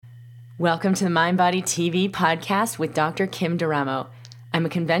Welcome to the Mind Body TV podcast with Dr. Kim D'Eramo. I'm a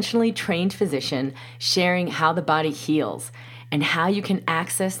conventionally trained physician sharing how the body heals and how you can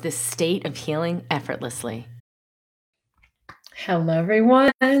access this state of healing effortlessly. Hello,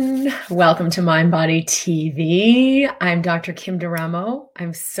 everyone. Welcome to Mind Body TV. I'm Dr. Kim D'Eramo.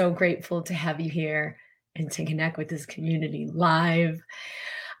 I'm so grateful to have you here and to connect with this community live.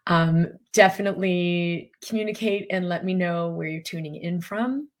 Definitely communicate and let me know where you're tuning in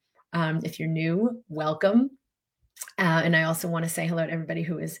from. If you're new, welcome. And I also want to say hello to everybody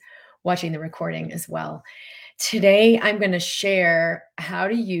who is watching the recording as well. Today, I'm going to share how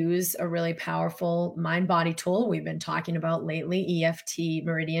to use a really powerful mind-body tool we've been talking about lately, EFT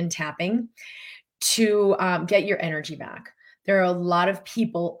meridian tapping, to get your energy back. There are a lot of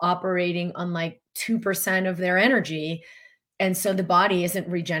people operating on like 2% of their energy, and so the body isn't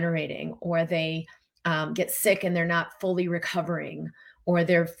regenerating, or they get sick and they're not fully recovering, or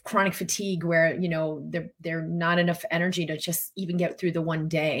they're chronic fatigue where, they're not enough energy to just even get through the one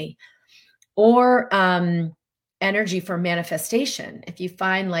day, or energy for manifestation. If you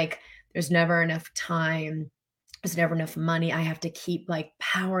find like there's never enough time, there's never enough money, I have to keep like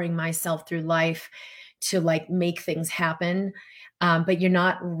powering myself through life to like make things happen, but you're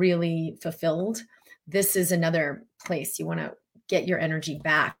not really fulfilled. This is another place you want to get your energy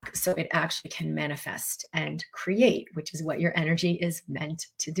back so it actually can manifest and create, which is what your energy is meant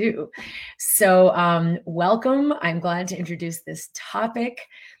to do. So welcome. I'm glad to introduce this topic.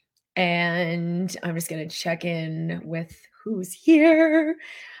 And I'm just going to check in with who's here.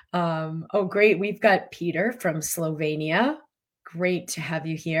 Oh, great. We've got Peter from Slovenia. Great to have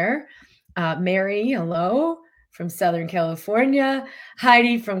you here. Mary, hello, from Southern California.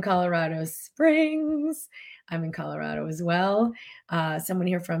 Heidi from Colorado Springs. I'm in Colorado as well. Someone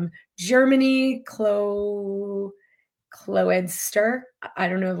here from Germany, Cloedster. I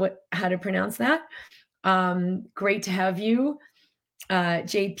don't know how to pronounce that. Great to have you.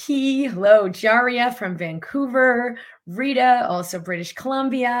 JP, hello. Jaria from Vancouver. Rita, also British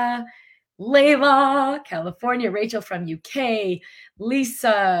Columbia. Layla, California. Rachel from UK.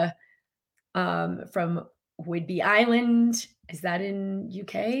 Lisa from Whidbey Island. Is that in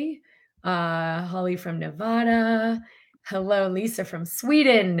UK? Holly from Nevada. Hello, Lisa from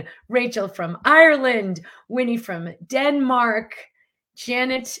Sweden. Rachel from Ireland. Winnie from Denmark.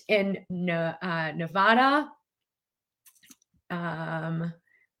 Janet in Nevada.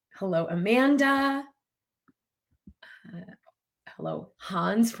 Hello, Amanda. Hello,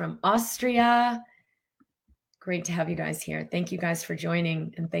 Hans from Austria. Great to have you guys here. Thank you guys for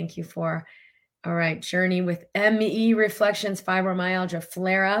joining, and thank you for, all right, journey with ME reflections, fibromyalgia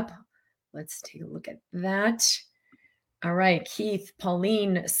flare-up. Let's take a look at that. All right, Keith,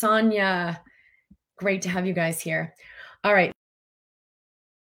 Pauline, Sonia, great to have you guys here. All right.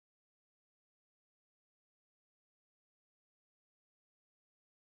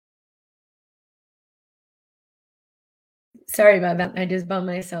 Sorry about that. I just bumped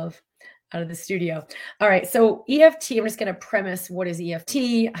myself out of the studio. All right. So EFT, I'm just going to premise, what is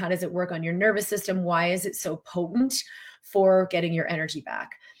EFT? How does it work on your nervous system? Why is it so potent for getting your energy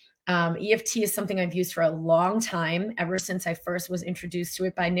back? EFT is something I've used for a long time, ever since I first was introduced to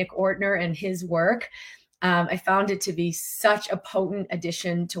it by Nick Ortner and his work. I found it to be such a potent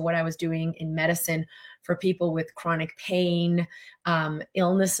addition to what I was doing in medicine for people with chronic pain,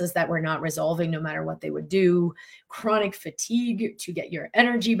 illnesses that were not resolving no matter what they would do, chronic fatigue to get your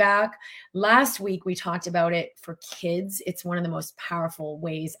energy back. Last week, we talked about it for kids. It's one of the most powerful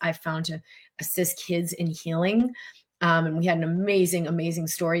ways I've found to assist kids in healing. And we had an amazing, amazing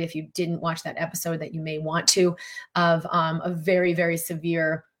story, if you didn't watch that episode, that you may want to, of a very, very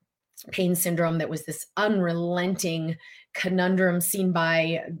severe pain syndrome that was this unrelenting conundrum seen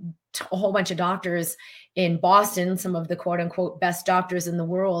by a whole bunch of doctors in Boston, some of the quote unquote best doctors in the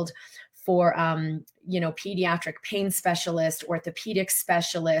world, for pediatric pain specialists, orthopedic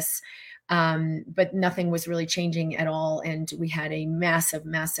specialists, but nothing was really changing at all. And we had a massive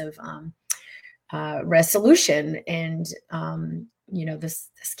resolution. And this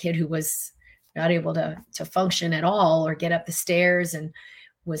kid who was not able to function at all or get up the stairs and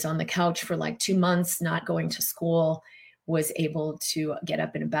was on the couch for like 2 months, not going to school, was able to get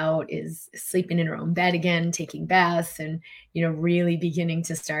up and about, is sleeping in her own bed again, taking baths, and, really beginning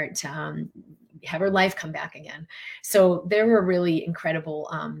to start to have her life come back again. So there were really incredible,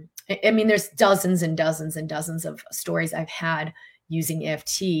 there's dozens and dozens and dozens of stories I've had using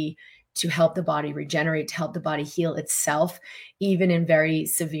EFT to help the body regenerate, to help the body heal itself, even in very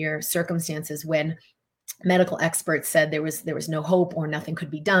severe circumstances when medical experts said there was no hope, or nothing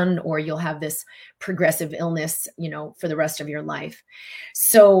could be done, or you'll have this progressive illness, for the rest of your life.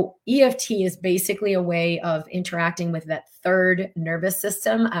 So EFT is basically a way of interacting with that third nervous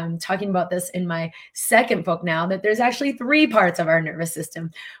system. I'm talking about this in my second book now, that there's actually 3 parts of our nervous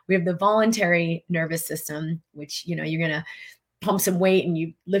system. We have the voluntary nervous system, which, you're going to pump some weight and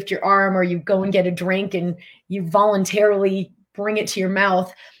you lift your arm, or you go and get a drink and you voluntarily bring it to your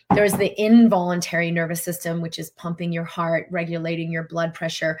mouth. There's the involuntary nervous system, which is pumping your heart, regulating your blood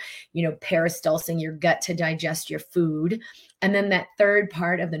pressure, peristalsing your gut to digest your food. And then that third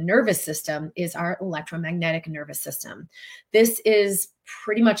part of the nervous system is our electromagnetic nervous system. This is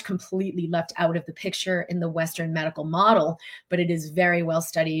pretty much completely left out of the picture in the Western medical model, but it is very well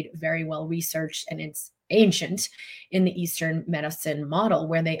studied, very well researched, and it's ancient in the Eastern medicine model,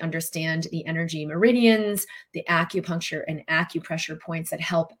 where they understand the energy meridians, the acupuncture and acupressure points that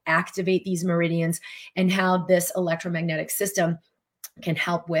help activate these meridians, and how this electromagnetic system can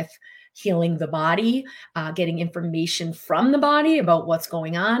help with healing the body, getting information from the body about what's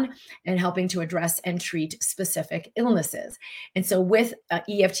going on, and helping to address and treat specific illnesses. And so with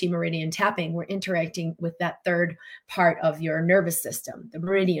EFT meridian tapping, we're interacting with that third part of your nervous system, the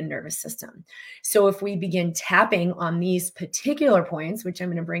meridian nervous system. So if we begin tapping on these particular points, which I'm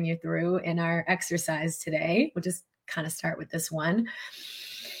going to bring you through in our exercise today, we'll just kind of start with this one.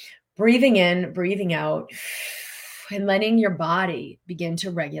 Breathing in, breathing out, and letting your body begin to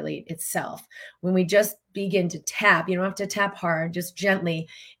regulate itself. When we just begin to tap, you don't have to tap hard, just gently,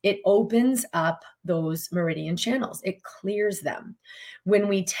 it opens up those meridian channels. It clears them. When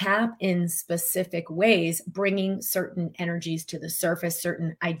we tap in specific ways, bringing certain energies to the surface,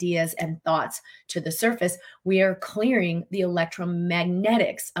 certain ideas and thoughts to the surface, we are clearing the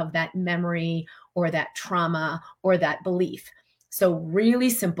electromagnetics of that memory or that trauma or that belief. So really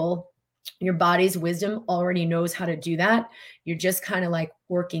simple. Your body's wisdom already knows how to do that. You're just kind of like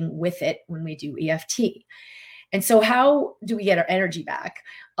working with it when we do EFT. And so how do we get our energy back?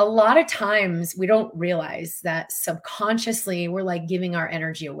 A lot of times we don't realize that subconsciously we're like giving our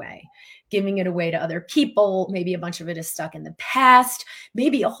energy away, giving it away to other people. Maybe a bunch of it is stuck in the past.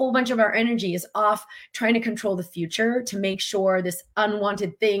 Maybe a whole bunch of our energy is off trying to control the future to make sure this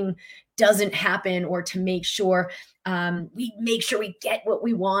unwanted thing doesn't happen, or to make sure we get what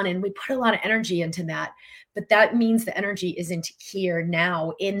we want, and we put a lot of energy into that. But that means the energy isn't here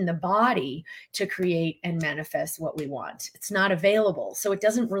now in the body to create and manifest what we want. It's not available. So it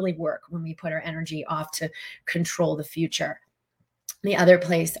doesn't really work when we put our energy off to control the future. The other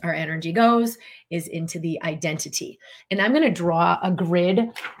place our energy goes is into the identity. And I'm going to draw a grid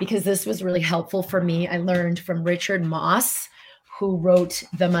because this was really helpful for me. I learned from Richard Moss, who wrote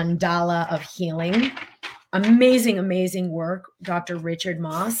The Mandala of Healing. Amazing, amazing work, Dr. Richard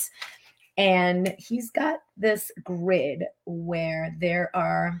Moss. And he's got this grid where there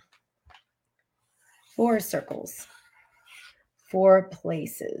are 4 circles, 4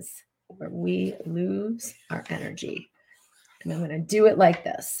 places where we lose our energy. And I'm going to do it like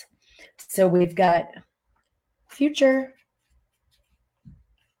this. So we've got future,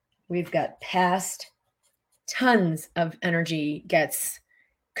 we've got past. Tons of energy gets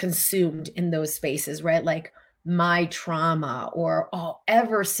consumed in those spaces, right? Like my trauma, or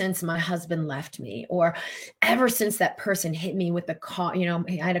ever since my husband left me, or ever since that person hit me with the car,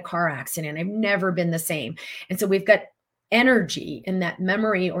 I had a car accident. I've never been the same. And so we've got energy in that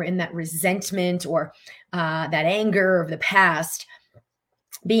memory, or in that resentment, or that anger of the past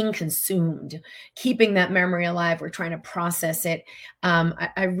being consumed, keeping that memory alive. We're trying to process it.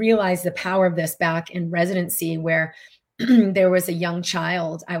 I realized the power of this back in residency, where there was a young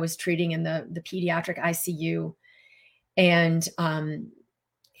child I was treating in the pediatric ICU, and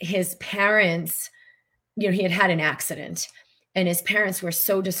his parents, he had had an accident, and his parents were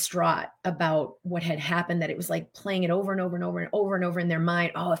so distraught about what had happened that it was like playing it over and over and over and over and over in their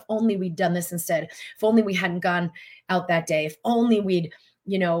mind. Oh, if only we'd done this instead. If only we hadn't gone out that day. If only we'd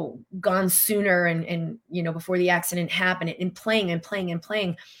gone sooner and before the accident happened, and playing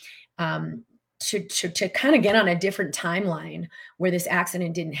to kind of get on a different timeline where this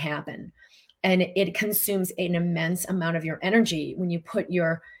accident didn't happen. And it consumes an immense amount of your energy when you put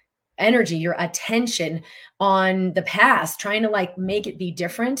your energy, your attention on the past, trying to like make it be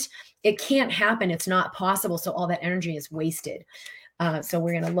different. It can't happen. It's not possible. So all that energy is wasted. So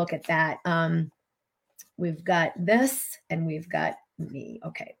we're going to look at that. We've got this and we've got me.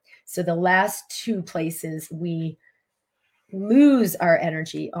 Okay. So the last 2 places we lose our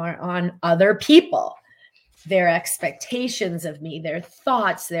energy are on other people, their expectations of me, their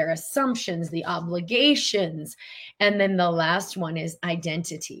thoughts, their assumptions, the obligations. And then the last one is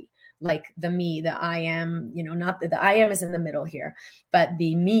identity. like the me, the I am, not the I am is in the middle here, but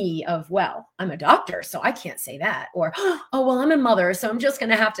the me of, well, I'm a doctor, so I can't say that. Or, oh, well, I'm a mother, so I'm just going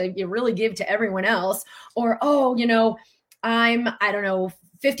to have to really give to everyone else. Or, oh, I don't know,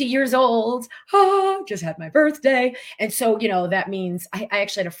 50 years old, just had my birthday. And so, that means I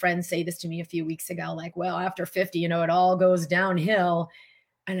actually had a friend say this to me a few weeks ago, like, well, after 50, it all goes downhill.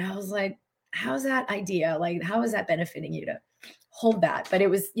 And I was like, how's that idea? Like, how is that benefiting you to hold that? But it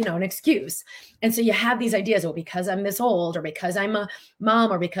was, an excuse. And so you have these ideas, well, because I'm this old, or because I'm a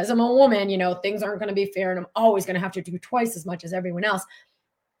mom, or because I'm a woman, things aren't going to be fair, and I'm always going to have to do twice as much as everyone else.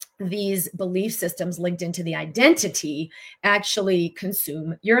 These belief systems linked into the identity actually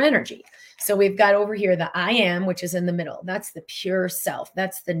consume your energy. So we've got over here the I am, which is in the middle. That's the pure self.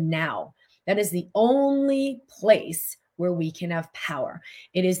 That's the now. That is the only place where we can have power.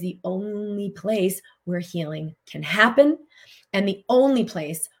 It is the only place where healing can happen, and the only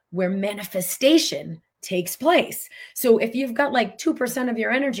place where manifestation takes place. So if you've got like 2% of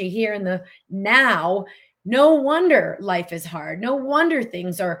your energy here in the now, no wonder life is hard. No wonder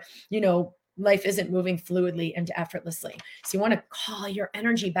things are, life isn't moving fluidly and effortlessly. So you want to call your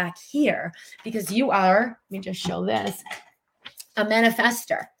energy back here, because you are, let me just show this, a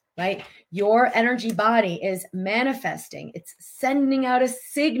manifester, right? Your energy body is manifesting. It's sending out a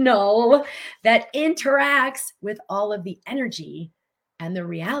signal that interacts with all of the energy and the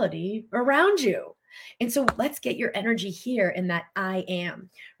reality around you. And so let's get your energy here in that I am,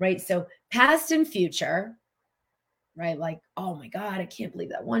 right? So past and future, right? Like, oh my God, I can't believe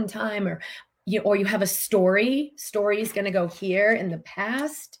that one time, or you have a story is going to go here in the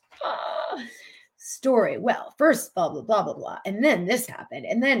past. Story. Well, first, blah, blah, blah, blah, blah. And then this happened.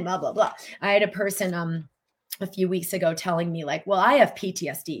 And then blah, blah, blah. I had a person, a few weeks ago telling me like, well, I have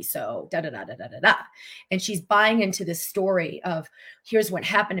PTSD, so da da da da da da da. And she's buying into this story of, here's what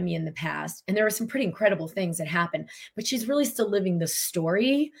happened to me in the past. And there were some pretty incredible things that happened, but she's really still living the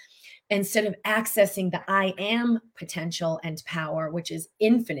story instead of accessing the I am potential and power, which is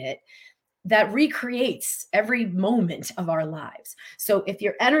infinite, that recreates every moment of our lives. So if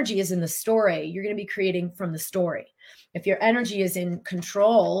your energy is in the story, you're going to be creating from the story. If your energy is in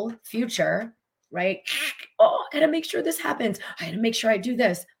control, future, right? Oh, I got to make sure this happens. I got to make sure I do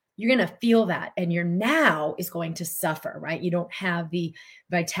this. You're going to feel that. And your now is going to suffer, right? You don't have the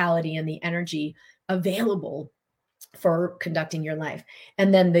vitality and the energy available for conducting your life.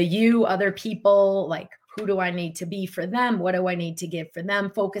 And then the you, other people, like, who do I need to be for them? What do I need to give for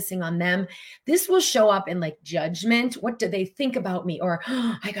them? Focusing on them. This will show up in like judgment. What do they think about me? Or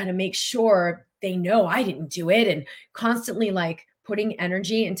I got to make sure they know I didn't do it. And constantly like putting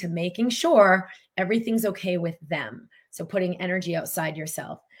energy into making sure everything's okay with them. So putting energy outside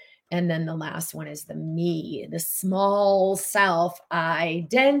yourself. And then the last one is the me, the small self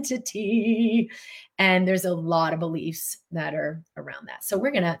identity. And there's a lot of beliefs that are around that. So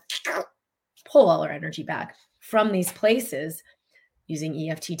we're going to pull all our energy back from these places using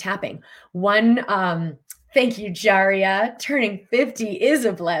EFT tapping. One, thank you, Jaria. Turning 50 is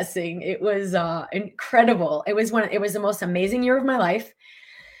a blessing. It was incredible. It was the most amazing year of my life.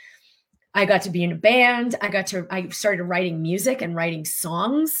 I got to be in a band. I started writing music and writing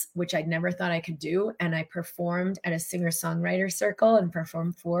songs, which I'd never thought I could do. And I performed at a singer-songwriter circle and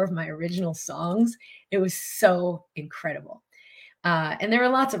performed 4 of my original songs. It was so incredible. And there were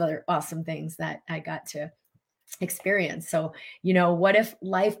lots of other awesome things that I got to experience. So, what if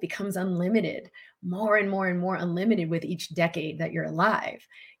life becomes unlimited, more and more and more unlimited with each decade that you're alive?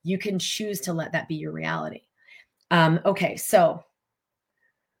 You can choose to let that be your reality. Okay, so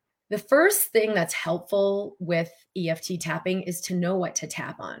the first thing that's helpful with EFT tapping is to know what to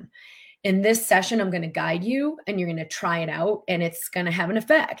tap on. In this session, I'm going to guide you and you're going to try it out, and it's going to have an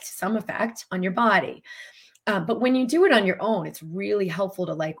effect, some effect on your body. But when you do it on your own, it's really helpful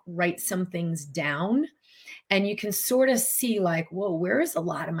to like write some things down, and you can sort of see like, whoa, where is a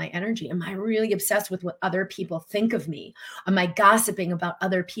lot of my energy? Am I really obsessed with what other people think of me? Am I gossiping about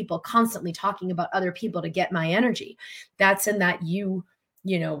other people, constantly talking about other people to get my energy? That's in that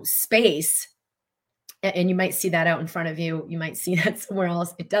space. And you might see that out in front of you. You might see that somewhere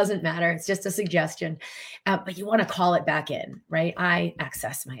else. It doesn't matter. It's just a suggestion. But you want to call it back in, right? I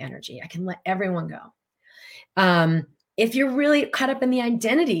access my energy. I can let everyone go. if you're really caught up in the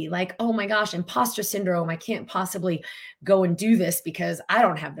identity, like, oh my gosh, imposter syndrome, I can't possibly go and do this because I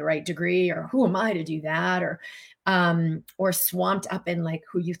don't have the right degree, or who am I to do that? Or swamped up in like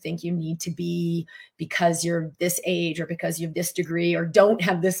who you think you need to be because you're this age, or because you have this degree, or don't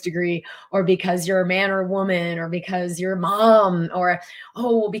have this degree, or because you're a man or a woman, or because you're a mom, or,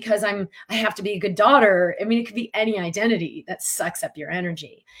 oh, well, because I have to be a good daughter. I mean, it could be any identity that sucks up your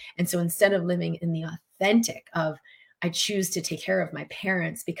energy. And so instead of living in the authentic of, I choose to take care of my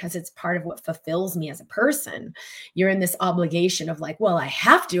parents because it's part of what fulfills me as a person, you're in this obligation of like, well, I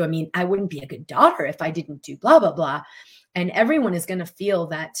have to. I mean, I wouldn't be a good daughter if I didn't do blah, blah, blah. And everyone is going to feel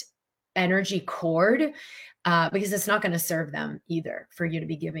that energy cord because it's not going to serve them either for you to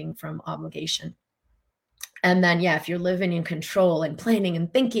be giving from obligation. And then, yeah, if you're living in control and planning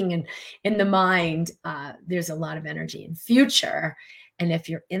and thinking and in the mind, there's a lot of energy in future. And if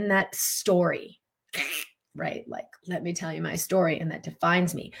you're in that story, right? Like, let me tell you my story, and that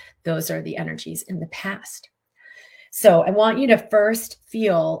defines me. Those are the energies in the past. So I want you to first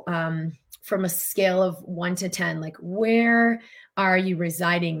feel from a scale of 1 to 10, like, where are you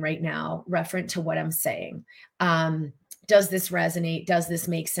residing right now, referent to what I'm saying? Does this resonate? Does this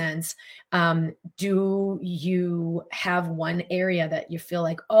make sense? Do you have one area that you feel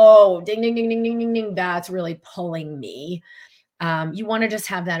like, oh, ding, ding, ding, ding, ding, ding, ding, that's really pulling me? You want to just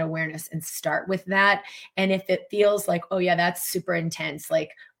have that awareness and start with that. And if it feels like, oh yeah, that's super intense,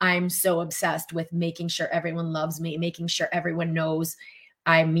 like I'm so obsessed with making sure everyone loves me, making sure everyone knows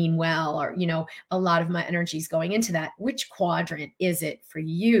I mean well, or, a lot of my energy is going into that. Which quadrant is it for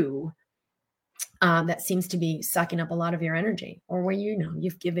you that seems to be sucking up a lot of your energy, or where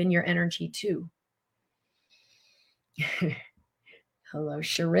you've given your energy to? Hello,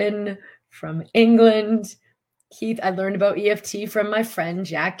 Sharon from England. Keith, I learned about EFT from my friend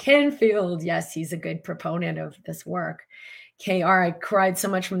Jack Canfield. Yes, he's a good proponent of this work. KR, I cried so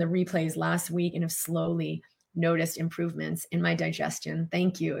much from the replays last week and have slowly noticed improvements in my digestion.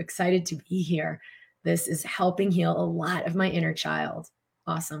 Thank you. Excited to be here. This is helping heal a lot of my inner child.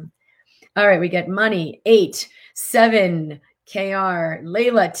 Awesome. All right, we get money, 8, 7, KR,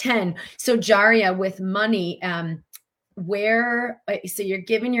 Layla, 10. So Jaria, with money, so you're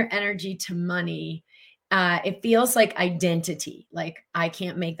giving your energy to money. It feels like identity, like I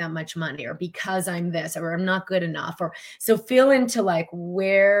can't make that much money, or because I'm this, or I'm not good enough, or so feel into like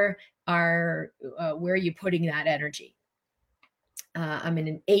where are you putting that energy? I'm in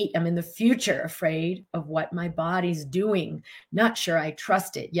an 8. I'm in the future, afraid of what my body's doing. Not sure I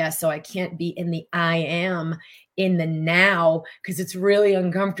trust it. Yeah, so I can't be in the I am in the now because it's really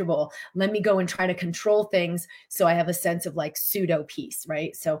uncomfortable. Let me go and try to control things so I have a sense of like pseudo peace,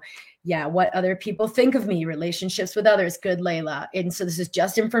 right? So yeah, what other people think of me, relationships with others, good, Layla. And so this is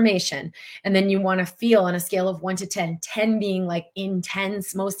just information. And then you want to feel on a scale of 1 to 10, 10 being like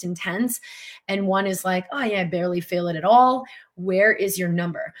intense, most intense. And 1 is like, oh yeah, I barely feel it at all. Where is your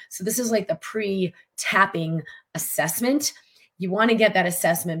number? So this is like the pre-tapping assessment. You want to get that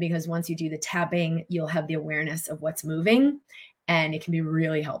assessment because once you do the tapping, you'll have the awareness of what's moving, and it can be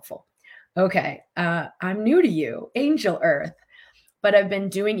really helpful. Okay, I'm new to you, Angel Earth, but I've been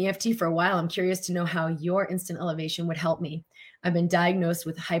doing EFT for a while. I'm curious to know how your instant elevation would help me. I've been diagnosed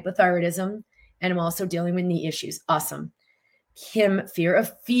with hypothyroidism, and I'm also dealing with knee issues. Awesome. Kim, fear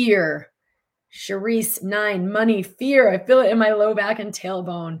of fear. Charisse, 9, money, fear. I feel it in my low back and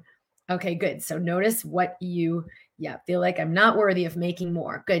tailbone. Okay, good. So notice what you, feel like I'm not worthy of making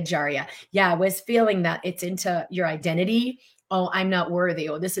more. Good, Jaria. Yeah, I was feeling that it's into your identity. Oh, I'm not worthy.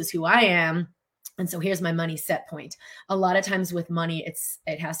 Oh, this is who I am. And so here's my money set point. A lot of times with money,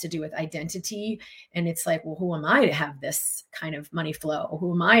 it has to do with identity. And it's like, well, who am I to have this kind of money flow?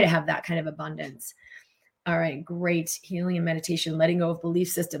 Who am I to have that kind of abundance? All right, great. Healing and meditation, letting go of belief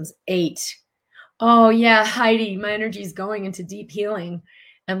systems, 8. Oh yeah, Heidi, my energy is going into deep healing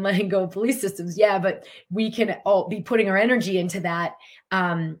and letting go of belief systems. Yeah, but we can all be putting our energy into that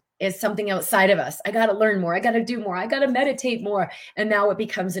is something outside of us. I got to learn more. I got to do more. I got to meditate more. And now it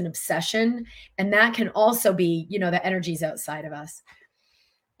becomes an obsession. And that can also be, the energies outside of us.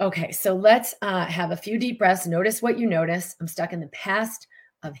 Okay, so let's have a few deep breaths. Notice what you notice. I'm stuck in the past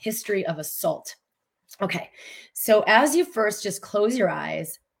of history of assault. Okay, so as you first just close your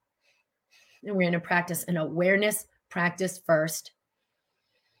eyes, and we're going to practice an awareness practice first.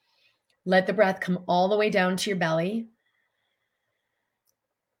 Let the breath come all the way down to your belly.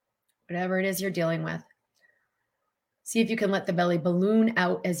 Whatever it is you're dealing with. See if you can let the belly balloon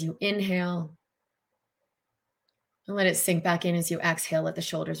out as you inhale. And let it sink back in as you exhale. Let the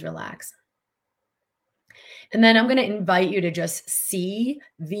shoulders relax. And then I'm going to invite you to just see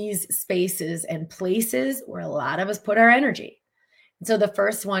these spaces and places where a lot of us put our energy. And so the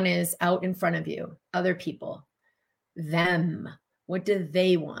first one is out in front of you, other people, them. What do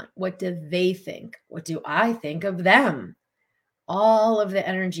they want? What do they think? What do I think of them? All of the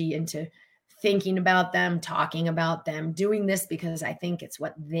energy into thinking about them, talking about them, doing this because I think it's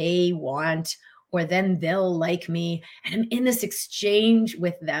what they want, or then they'll like me. And I'm in this exchange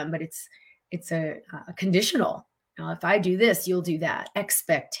with them, but it's a conditional. Now, if I do this, you'll do that.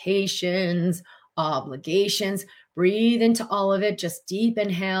 Expectations, obligations. Breathe into all of it. Just deep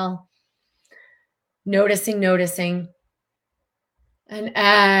inhale. Noticing. And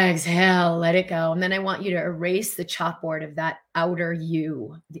exhale, let it go. And then I want you to erase the chalkboard of that outer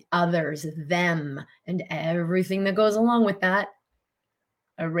you, the others, them, and everything that goes along with that.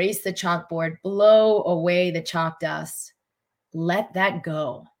 Erase the chalkboard, blow away the chalk dust. Let that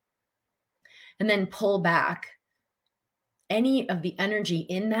go. And then pull back any of the energy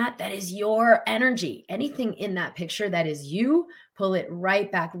in that is your energy. Anything in that picture that is you, pull it right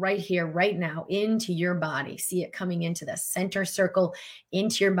back, right here, right now, into your body. See it coming into the center circle,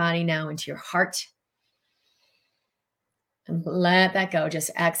 into your body now, into your heart. And let that go.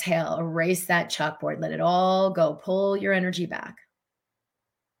 Just exhale, erase that chalkboard, let it all go. Pull your energy back.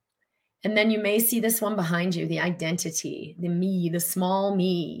 And then you may see this one behind you, the identity, the me, the small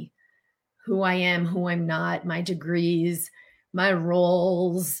me, who I am, who I'm not, my degrees, my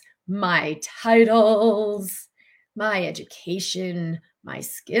roles, my titles, my education, my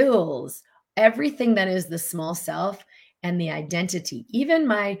skills, everything that is the small self and the identity, even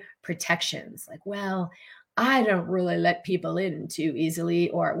my protections, like, well, I don't really let people in too easily,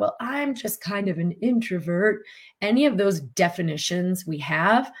 or, well, I'm just kind of an introvert. Any of those definitions we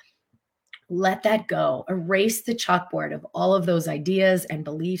have, let that go. Erase the chalkboard of all of those ideas and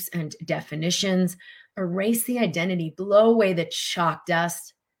beliefs and definitions. Erase the identity, blow away the chalk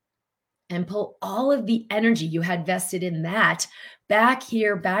dust, and pull all of the energy you had vested in that back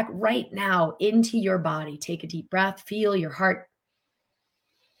here, back right now into your body. Take a deep breath, feel your heart.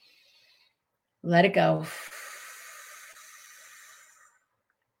 Let it go.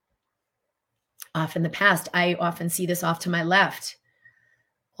 Off in the past, I often see this off to my left.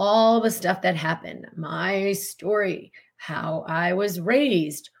 All the stuff that happened, my story, how I was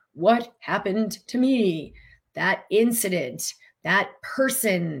raised, what happened to me, that incident, that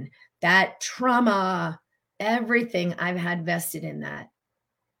person, that trauma, everything I've had vested in that.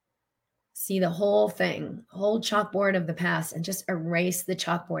 See the whole thing, whole chalkboard of the past, and just erase the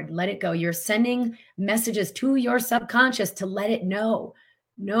chalkboard. Let it go. You're sending messages to your subconscious to let it know.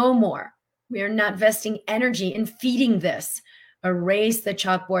 No more. We are not vesting energy in feeding this. Erase the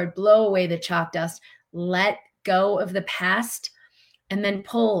chalkboard, blow away the chalk dust, let go of the past, and then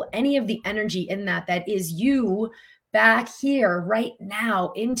pull any of the energy in that is you back here right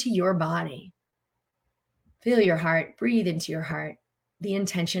now into your body. Feel your heart, breathe into your heart. The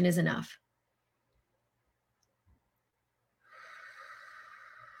intention is enough.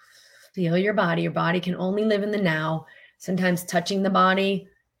 Feel your body. Your body can only live in the now. Sometimes touching the body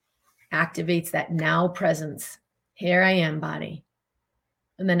activates that now presence. Here I am, body.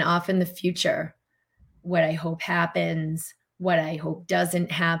 And then off in the future, what I hope happens, what I hope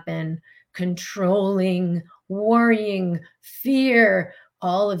doesn't happen, controlling, worrying, fear,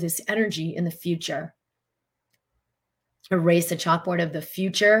 all of this energy in the future. Erase the chalkboard of the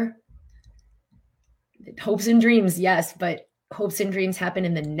future. Hopes and dreams, yes, but hopes and dreams happen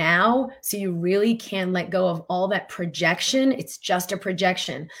in the now. So you really can let go of all that projection. It's just a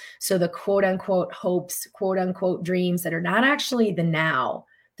projection. So the quote unquote hopes, quote unquote dreams that are not actually the now,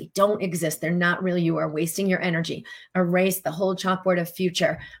 they don't exist. They're not really you. Are wasting your energy. Erase the whole chalkboard of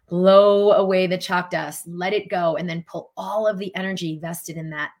future. Blow away the chalk dust. Let it go. And then pull all of the energy vested in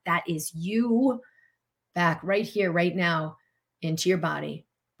that. That is you back right here, right now, into your body.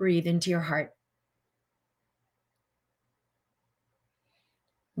 Breathe into your heart.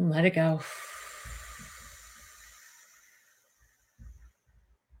 Let it go.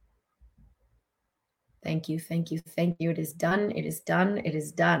 Thank you, thank you, thank you. It is done, it is done, it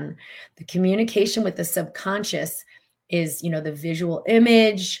is done. The communication with the subconscious is, the visual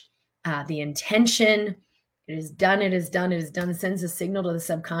image, the intention. It is done, it is done, it is done. Sends a signal to the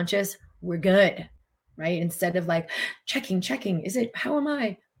subconscious. We're good, right? Instead of like checking, is it, how am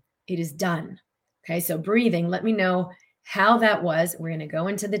I? It is done. Okay, so breathing, let me know how that was. We're going to go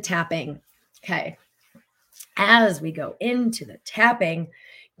into the tapping. Okay. As we go into the tapping,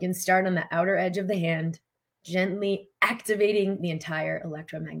 you can start on the outer edge of the hand, gently activating the entire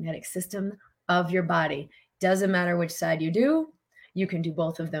electromagnetic system of your body. Doesn't matter which side you do. You can do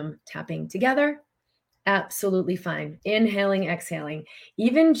both of them tapping together. Absolutely fine. Inhaling, exhaling.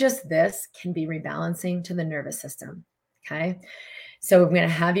 Even just this can be rebalancing to the nervous system. Okay. So I'm going to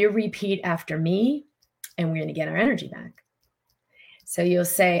have you repeat after me, and we're going to get our energy back. So you'll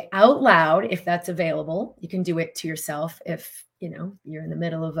say out loud, if that's available. You can do it to yourself if, you're in the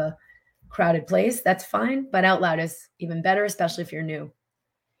middle of a crowded place. That's fine. But out loud is even better, especially if you're new.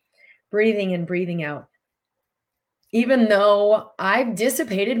 Breathing in, breathing out. Even though I've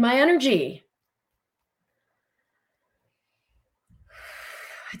dissipated my energy,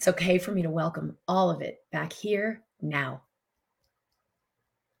 it's okay for me to welcome all of it back here now.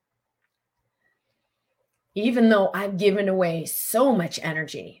 Even though I've given away so much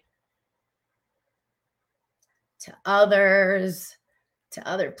energy to others, to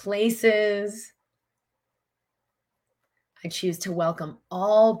other places, I choose to welcome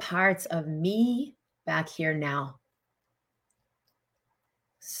all parts of me back here now.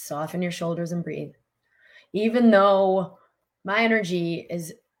 Soften your shoulders and breathe. Even though my energy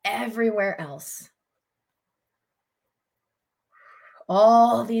is everywhere else,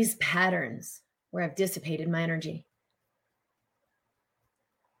 all these patterns where I've dissipated my energy,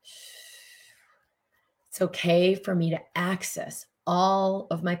 it's okay for me to access all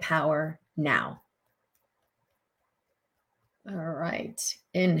of my power now. All right.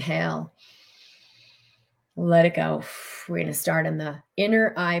 Inhale. Let it go. We're going to start on the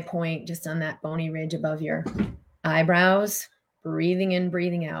inner eye point, just on that bony ridge above your eyebrows. Breathing in,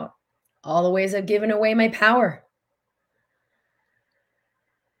 breathing out. All the ways I've given away my power.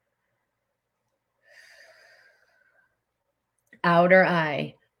 Outer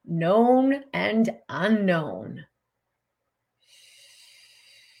eye, known and unknown.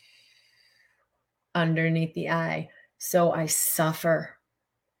 Underneath the eye, so I suffer.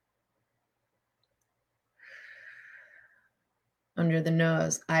 Under the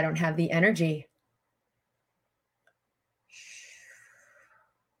nose, I don't have the energy.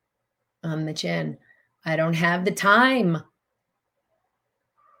 On the chin, I don't have the time.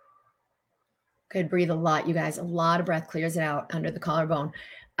 Good, breathe a lot, you guys. A lot of breath clears it out under the collarbone.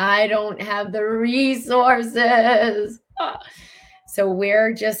 I don't have the resources. So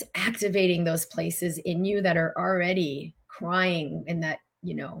we're just activating those places in you that are already crying in that,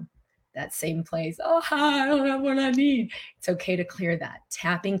 that same place. Oh, I don't have what I need. It's okay to clear that.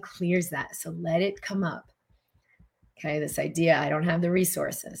 Tapping clears that. So let it come up. Okay, this idea, I don't have the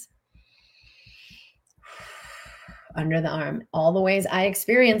resources. Under the arm, all the ways I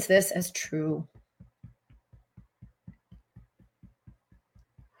experience this as true.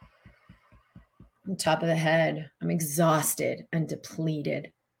 On top of the head, I'm exhausted and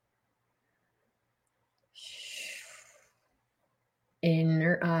depleted.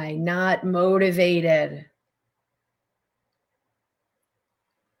 Inner eye, not motivated.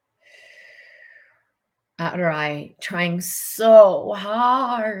 Outer eye, trying so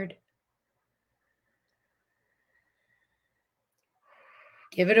hard.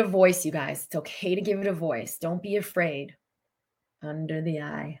 Give it a voice, you guys. It's okay to give it a voice. Don't be afraid. Under the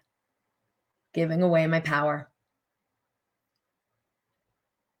eye, giving away my power.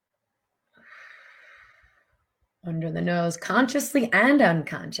 Under the nose, consciously and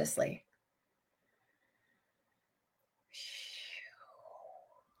unconsciously.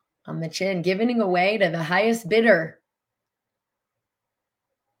 On the chin, giving away to the highest bidder.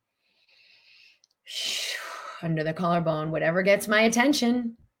 Under the collarbone, whatever gets my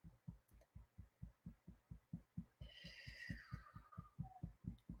attention.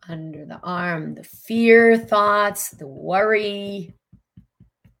 Under the arm, the fear thoughts, the worry.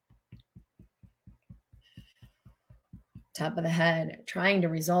 Top of the head, trying to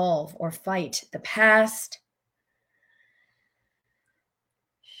resolve or fight the past.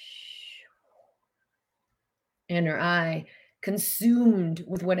 Inner eye, consumed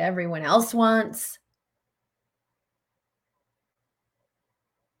with what everyone else wants.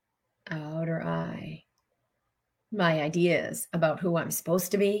 Outer eye, my ideas about who I'm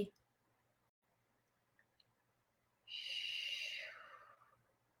supposed to be.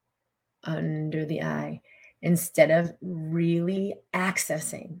 Under the eye, instead of really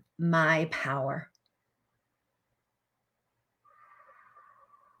accessing my power.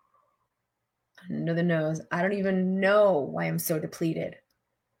 Under the nose, I don't even know why I'm so depleted.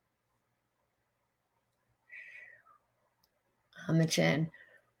 On the chin,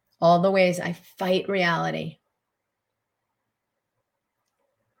 all the ways I fight reality.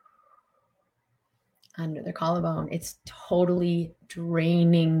 Under the collarbone, it's totally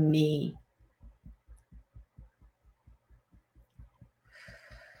draining me.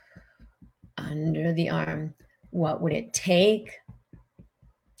 Under the arm, what would it take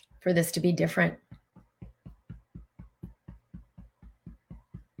for this to be different?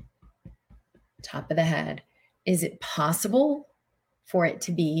 top of the head. Is it possible for it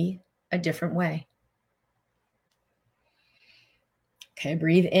to be a different way? Okay,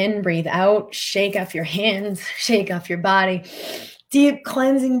 breathe in, breathe out, shake off your hands, shake off your body. Deep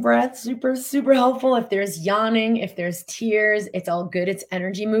cleansing breath, super, super helpful. If there's yawning, if there's tears, it's all good. It's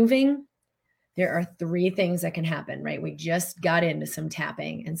energy moving. There are 3 things that can happen, right? We just got into some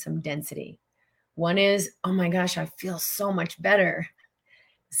tapping and some density. One is, oh my gosh, I feel so much better.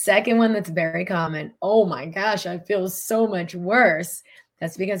 Second one that's very common, oh my gosh, I feel so much worse.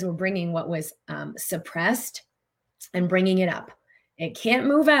 That's because we're bringing what was suppressed and bringing it up. It can't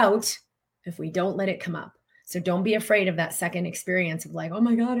move out if we don't let it come up. So don't be afraid of that second experience of like, oh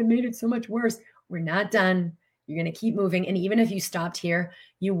my God, it made it so much worse. We're not done. You're going to keep moving. And even if you stopped here,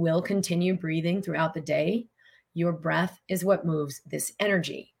 you will continue breathing throughout the day. Your breath is what moves this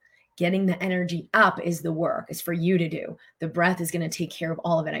energy. Getting the energy up is the work. It's for you to do. The breath is going to take care of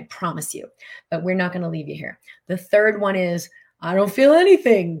all of it. I promise you. But we're not going to leave you here. The third one is, I don't feel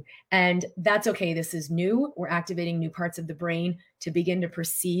anything. And that's okay. This is new. We're activating new parts of the brain to begin to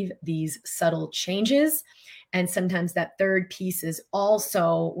perceive these subtle changes. And sometimes that third piece is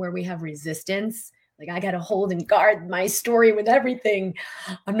also where we have resistance. Like, I got to hold and guard my story with everything.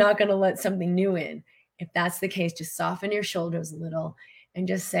 I'm not going to let something new in. If that's the case, just soften your shoulders a little and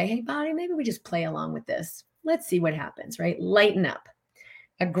just say, hey, body, maybe we just play along with this. Let's see what happens, right? Lighten up.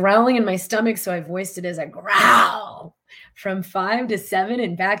 A growling in my stomach, so I voiced it as a growl. From 5 to 7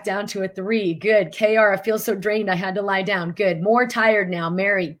 and back down to a 3. Good. KR, I feel so drained. I had to lie down. Good. More tired now.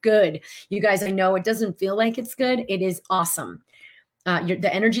 Mary, good. You guys, I know it doesn't feel like it's good. It is awesome. The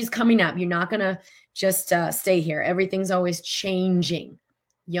energy's coming up. You're not going to just stay here. Everything's always changing.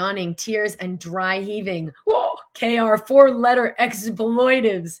 Yawning, tears, and dry heaving. Whoa. KR, 4-letter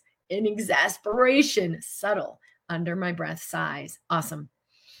expletives in exasperation. Subtle. Under my breath sighs. Awesome.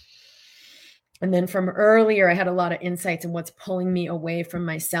 And then from earlier, I had a lot of insights on what's pulling me away from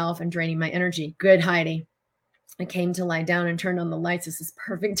myself and draining my energy. Good, Heidi. I came to lie down and turned on the lights. This is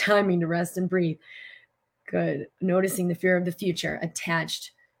perfect timing to rest and breathe. Good. Noticing the fear of the future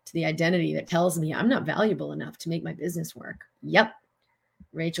attached to the identity that tells me I'm not valuable enough to make my business work. Yep.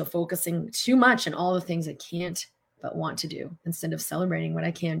 Rachel, focusing too much on all the things I can't but want to do instead of celebrating what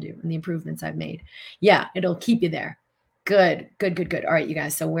I can do and the improvements I've made. Yeah, it'll keep you there. Good. All right, you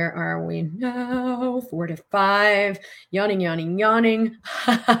guys. So where are we now? 4 to 5. Yawning.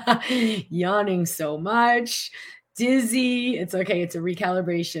 Yawning so much. Dizzy. It's okay. It's a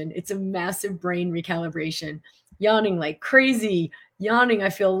recalibration. It's a massive brain recalibration. Yawning like crazy. Yawning. I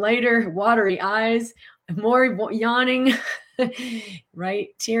feel lighter, watery eyes. More yawning. Right?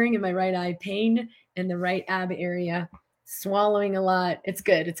 Tearing in my right eye. Pain in the right ab area. Swallowing a lot. It's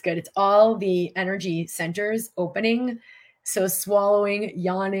good. It's all the energy centers opening. So swallowing,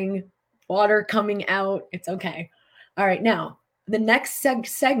 yawning, water coming out. It's okay. All right. Now, the next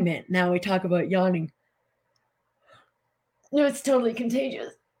segment. Now we talk about yawning. No, it's totally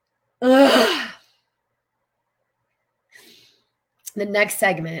contagious. Ugh. The next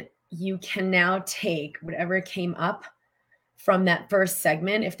segment, you can now take whatever came up from that first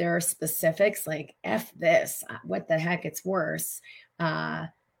segment. If there are specifics like F this, what the heck, it's worse.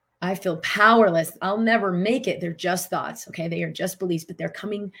 I feel powerless. I'll never make it. They're just thoughts. Okay. They are just beliefs, but they're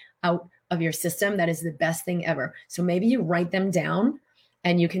coming out of your system. That is the best thing ever. So maybe you write them down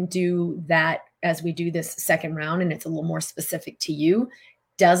and you can do that as we do this second round. And it's a little more specific to you.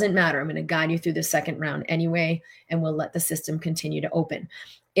 Doesn't matter. I'm going to guide you through the second round anyway, and we'll let the system continue to open.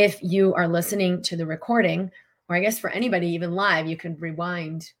 If you are listening to the recording, or I guess for anybody, even live, you can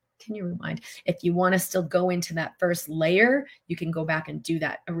rewind. Can you rewind? If you want to still go into that first layer, you can go back and do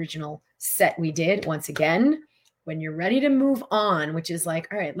that original set we did once again. When you're ready to move on, which is like,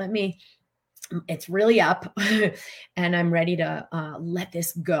 all right, it's really up and I'm ready to let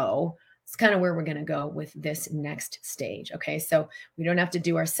this go. It's kind of where we're going to go with this next stage. Okay. So we don't have to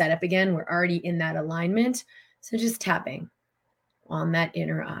do our setup again. We're already in that alignment. So just tapping on that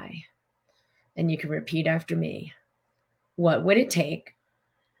inner eye. And you can repeat after me. What would it take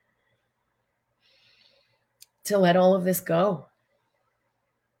to let all of this go?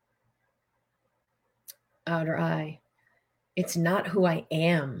 Outer eye. It's not who I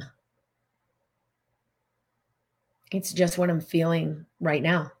am. It's just what I'm feeling right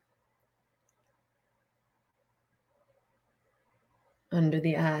now. Under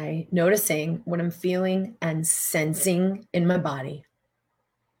the eye, noticing what I'm feeling and sensing in my body.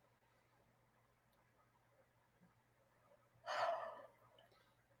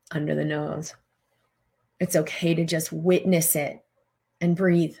 Under the nose. It's okay to just witness it and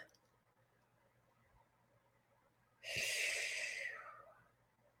breathe.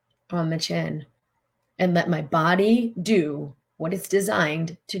 On the chin. and let my body do what it's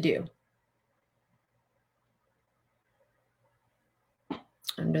designed to do.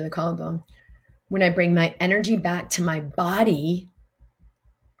 Under the collarbone. When I bring my energy back to my body,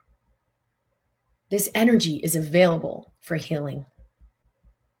 this energy is available for healing.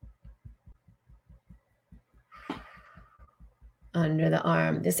 Under the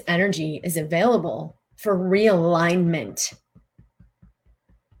arm, this energy is available for realignment.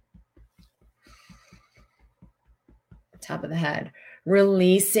 Top of the head,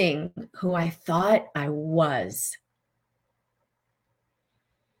 releasing who I thought I was.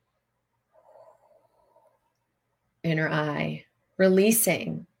 Inner eye,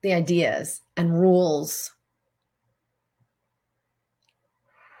 releasing the ideas and rules.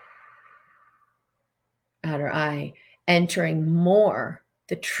 Outer eye, entering more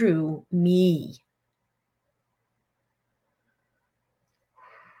the true me.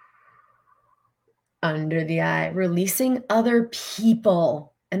 Under the eye, releasing other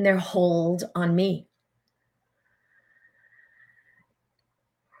people and their hold on me.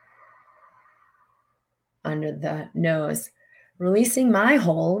 Under the nose, releasing my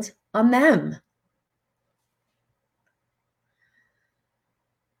hold on them.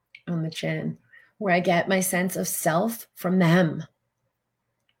 On the chin, where I get my sense of self from them.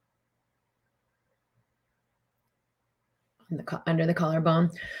 Under the collarbone,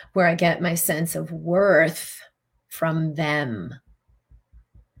 where I get my sense of worth from them.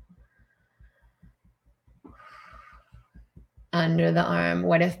 Under the arm,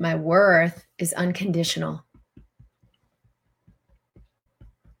 what if my worth is unconditional?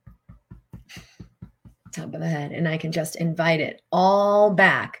 Top of the head, and I can just invite it all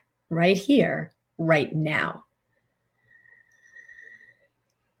back right here, right now.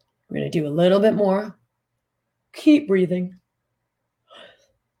 We're going to do a little bit more. Keep breathing.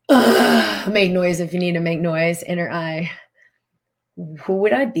 Make noise if you need to make noise. Inner eye. Who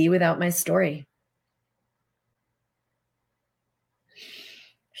would I be without my story?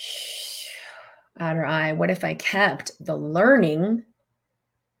 Outer eye. What if I kept the learning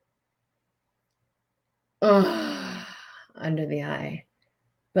under the eye,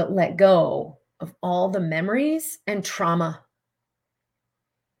 but let go of all the memories and trauma?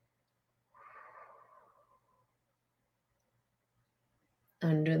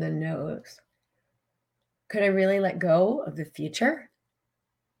 Under the nose. Could I really let go of the future?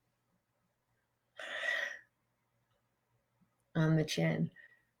 On the chin.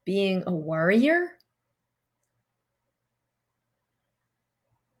 Being a warrior?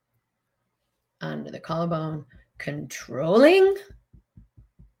 Under the collarbone. Controlling?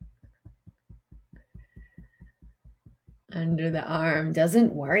 Under the arm.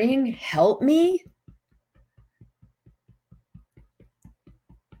 Doesn't worrying help me?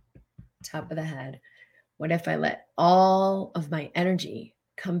 Top of the head. What if I let all of my energy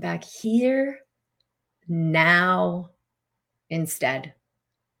come back here, now, instead?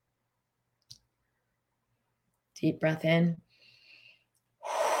 Deep breath in.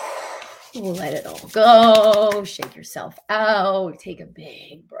 Let it all go. Shake yourself out. Take a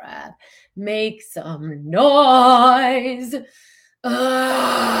big breath. Make some noise.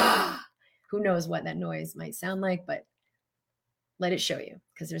 Who knows what that noise might sound like, but let it show you,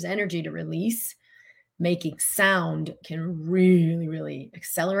 because there's energy to release. Making sound can really, really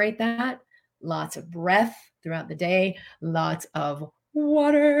accelerate that. Lots of breath throughout the day. Lots of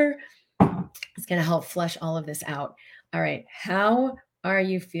water. It's going to help flush all of this out. All right. How are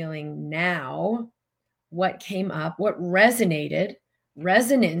you feeling now? What came up? What resonated?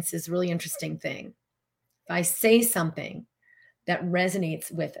 Resonance is a really interesting thing. If I say something that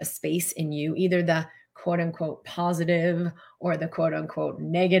resonates with a space in you, either the quote unquote positive or the quote unquote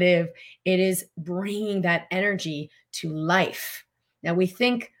negative, it is bringing that energy to life. Now we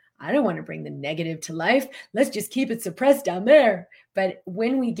think, I don't want to bring the negative to life. Let's just keep it suppressed down there. But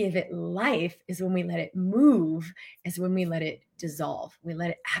when we give it life is when we let it move, is when we let it dissolve. We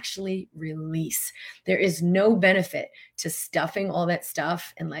let it actually release. There is no benefit to stuffing all that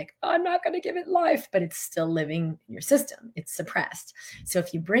stuff and like, oh, I'm not going to give it life, but it's still living in your system. It's suppressed. So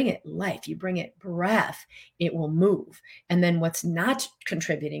if you bring it life, you bring it breath, it will move. And then what's not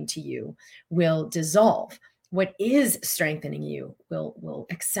contributing to you will dissolve. What is strengthening you will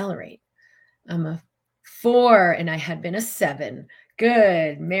accelerate. I'm a 4 and I had been a 7.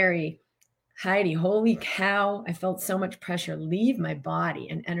 Good, Mary, Heidi, holy cow. I felt so much pressure leave my body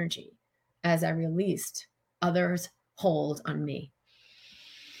and energy as I released others' hold on me.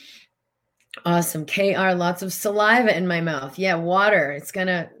 Awesome. KR, lots of saliva in my mouth. Yeah, water, it's going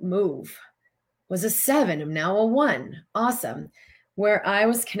to move. Was a 7. I'm now a 1. Awesome. Where I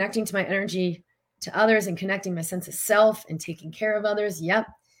was connecting to my energy to others and connecting my sense of self and taking care of others. Yep.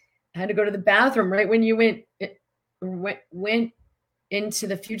 I had to go to the bathroom right when you went into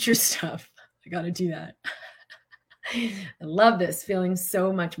the future stuff. I got to do that. I love this, feeling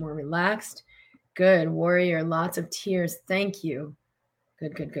so much more relaxed. Good, warrior, lots of tears. Thank you.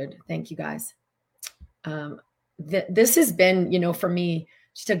 Good. Thank you, guys. This has been, for me,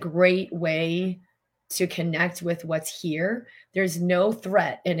 just a great way to connect with what's here. There's no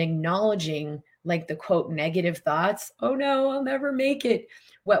threat in acknowledging, like the quote, negative thoughts. Oh no, I'll never make it.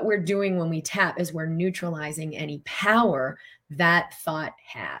 What we're doing when we tap is we're neutralizing any power that thought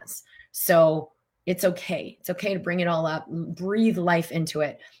has. So it's okay. It's okay to bring it all up, breathe life into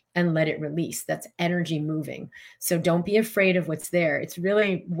it, and let it release. That's energy moving. So don't be afraid of what's there. It's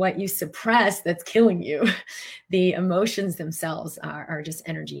really what you suppress that's killing you. The emotions themselves are just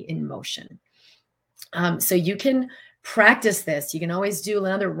energy in motion. So you can practice this. You can always do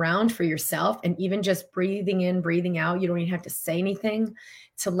another round for yourself, and even just breathing in, breathing out. You don't even have to say anything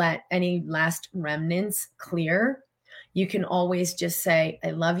to let any last remnants clear. You can always just say,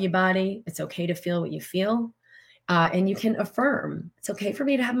 I love you, body. It's okay to feel what you feel. And you can affirm, it's okay for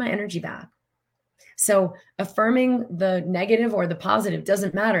me to have my energy back. So affirming the negative or the positive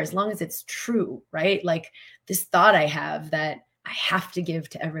doesn't matter as long as it's true, right? Like this thought I have that I have to give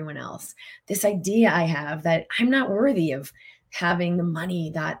to everyone else. This idea I have that I'm not worthy of having the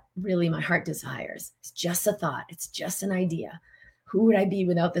money that really my heart desires. It's just a thought. It's just an idea. Who would I be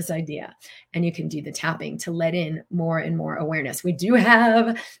without this idea? And you can do the tapping to let in more and more awareness. We do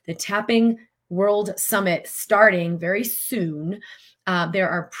have the Tapping World Summit starting very soon. There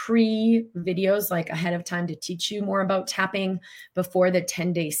are pre-videos like ahead of time to teach you more about tapping before the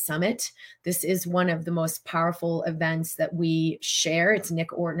 10-day summit. This is one of the most powerful events that we share. It's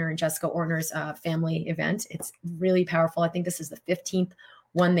Nick Ortner and Jessica Ortner's family event. It's really powerful. I think this is the 15th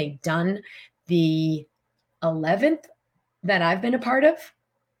one they've done. The 11th that I've been a part of,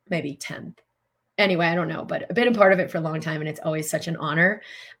 maybe 10th. Anyway, I don't know, but I've been a part of it for a long time, and it's always such an honor.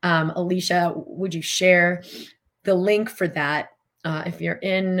 Alicia, would you share the link for that? If you're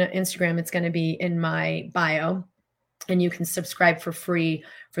in Instagram, it's going to be in my bio, and you can subscribe for free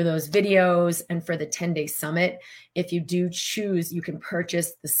for those videos and for the 10-day summit. If you do choose, you can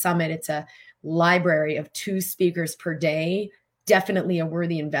purchase the summit. It's a library of 2 speakers per day. Definitely a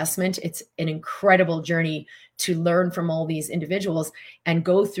worthy investment. It's an incredible journey to learn from all these individuals and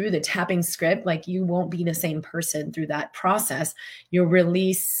go through the tapping script. Like you won't be the same person through that process. You'll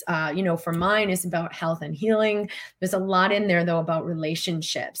release, for mine is about health and healing. There's a lot in there though about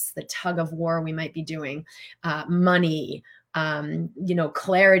relationships, the tug of war we might be doing, money,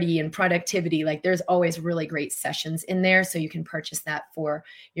 clarity and productivity. Like there's always really great sessions in there. So you can purchase that for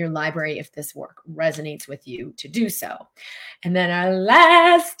your library if this work resonates with you to do so. And then our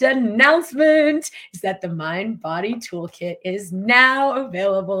last announcement is that the Mind Body Toolkit is now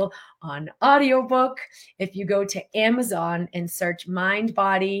available on audiobook. If you go to Amazon and search Mind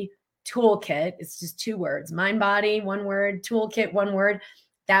Body Toolkit, it's just 2 words, Mind Body, 1 word, Toolkit, 1 word,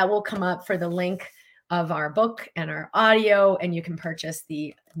 that will come up for the link of our book and our audio, and you can purchase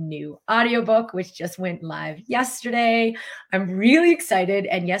the new audiobook, which just went live yesterday. I'm really excited.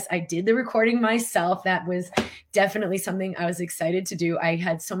 And yes, I did the recording myself. That was definitely something I was excited to do. I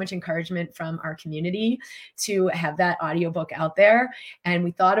had so much encouragement from our community to have that audiobook out there. And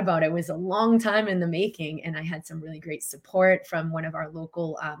we thought about it. It was a long time in the making. And I had some really great support from one of our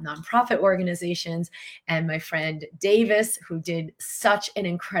local nonprofit organizations and my friend Davis, who did such an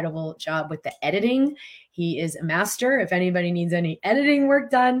incredible job with the editing. He is a master. If anybody needs any editing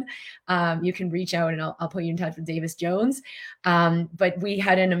work done, you can reach out and I'll put you in touch with Davis Jones. But we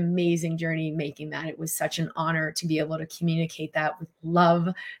had an amazing journey making that. It was such an honor to be able to communicate that with love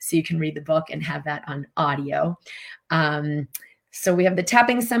so you can read the book and have that on audio. So we have the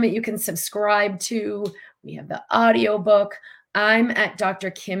Tapping Summit you can subscribe to. We have the audio book. I'm at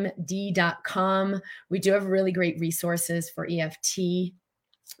drkimd.com. We do have really great resources for EFT.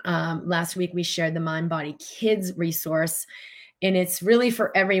 Last week, we shared the Mind Body Kids resource, and it's really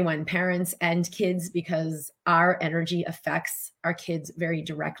for everyone, parents and kids, because our energy affects our kids very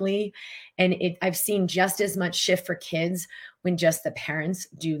directly. And I've seen just as much shift for kids when just the parents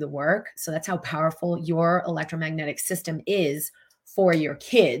do the work. So that's how powerful your electromagnetic system is for your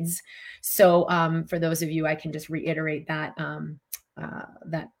kids. So for those of you, I can just reiterate that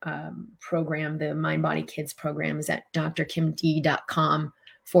program, the Mind Body Kids program, is at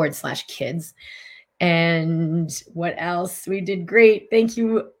drkimd.com/kids. And what else? We did great. Thank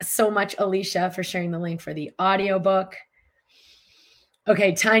you so much, Alicia, for sharing the link for the audiobook.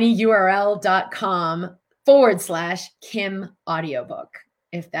 Okay, tinyurl.com/Kim audiobook,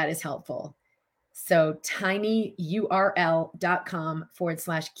 if that is helpful. So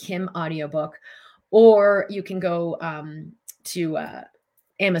tinyurl.com/Kim audiobook, or you can go to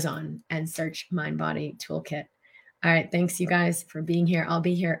Amazon and search Mind Body Toolkit. All right. Thanks, you guys, for being here. I'll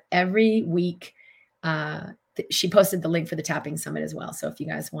be here every week. She posted the link for the Tapping Summit as well. So if you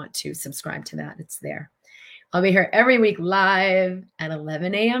guys want to subscribe to that, it's there. I'll be here every week live at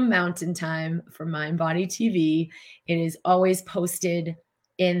 11 a.m. Mountain Time for Mind Body TV. It is always posted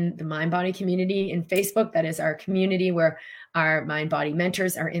in the Mind Body community in Facebook. That is our community where our Mind Body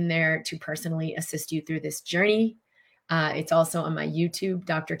mentors are in there to personally assist you through this journey. It's also on my YouTube,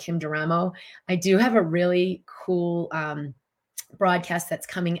 Dr. Kim D'Eramo. I do have a really cool broadcast that's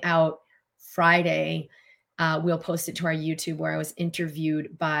coming out Friday. We'll post it to our YouTube, where I was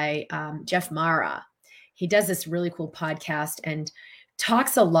interviewed by Jeff Mara. He does this really cool podcast and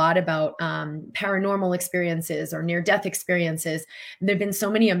talks a lot about paranormal experiences or near-death experiences. And there've been so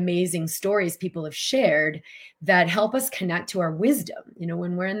many amazing stories people have shared that help us connect to our wisdom. You know,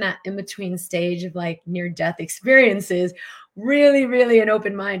 when we're in that in-between stage of like near-death experiences, really, really an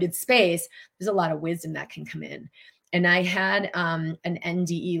open-minded space, there's a lot of wisdom that can come in. And I had an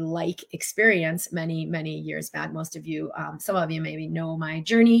NDE-like experience many, many years back. Most of you, some of you maybe know my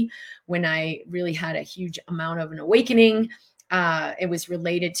journey when I really had a huge amount of an awakening. It was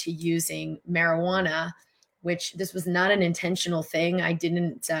related to using marijuana, which this was not an intentional thing. I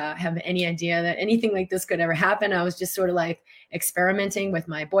didn't have any idea that anything like this could ever happen. I was just sort of like experimenting with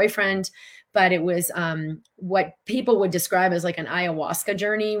my boyfriend. But it was what people would describe as like an ayahuasca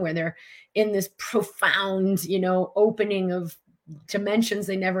journey, where they're in this profound, you know, opening of dimensions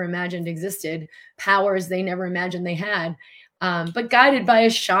they never imagined existed, powers they never imagined they had, but guided by a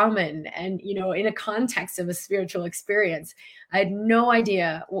shaman and, you know, in a context of a spiritual experience. I had no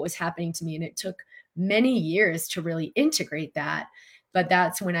idea what was happening to me, and it took many years to really integrate that. But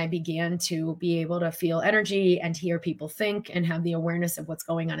that's when I began to be able to feel energy and hear people think and have the awareness of what's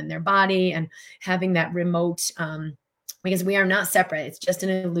going on in their body, and having that remote, because we are not separate. It's just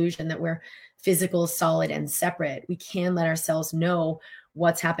an illusion that we're physical, solid, and separate. We can let ourselves know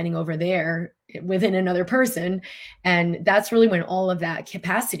what's happening over there within another person. And that's really when all of that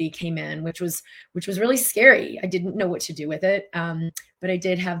capacity came in, which was really scary. I didn't know what to do with it. But I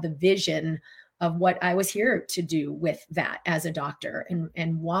did have the vision of what I was here to do with that as a doctor,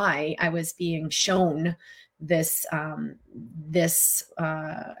 and why I was being shown this, I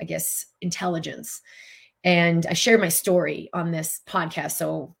guess, intelligence. And I shared my story on this podcast.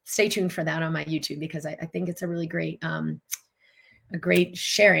 So stay tuned for that on my YouTube, because I think it's a really great, a great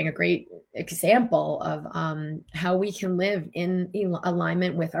sharing, a great example of how we can live in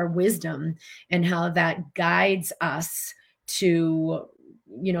alignment with our wisdom, and how that guides us to,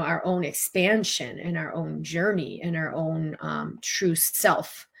 you know, our own expansion and our own journey and our own true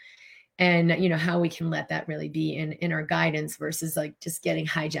self. And, you know, how we can let that really be in our guidance, versus like just getting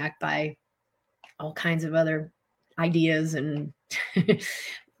hijacked by all kinds of other ideas. And,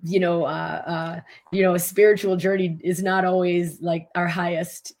 a spiritual journey is not always like our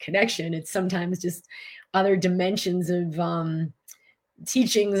highest connection. It's sometimes just other dimensions of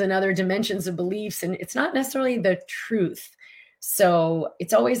teachings and other dimensions of beliefs. And it's not necessarily the truth. So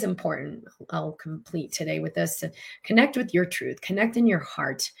it's always important. I'll complete today with this: to connect with your truth, connect in your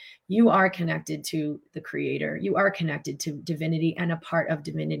heart. You are connected to the Creator. You are connected to divinity and a part of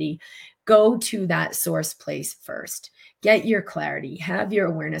divinity. Go to that source place first. Get your clarity, have your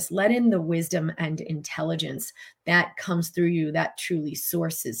awareness, let in the wisdom and intelligence that comes through you, that truly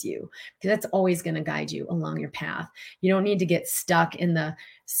sources you, because that's always going to guide you along your path. You don't need to get stuck in the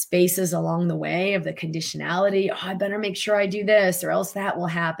spaces along the way of the conditionality. Oh, I better make sure I do this or else that will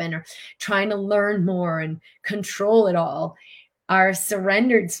happen, or trying to learn more and control it all. Our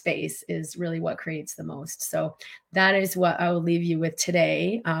surrendered space is really what creates the most. So that is what I will leave you with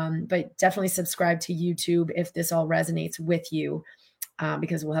today. But definitely subscribe to YouTube if this all resonates with you,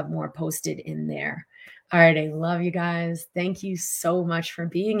 because we'll have more posted in there. All right. I love you guys. Thank you so much for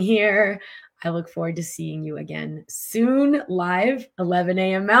being here. I look forward to seeing you again soon, live, 11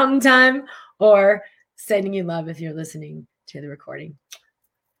 a.m. Mountain Time, or sending you love if you're listening to the recording.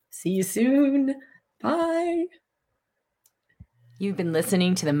 See you soon. Bye. You've been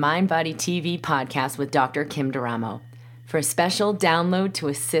listening to the Mind Body TV podcast with Dr. Kim D'Eramo. For a special download to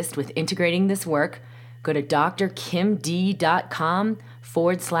assist with integrating this work, go to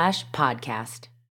drkimd.com/podcast.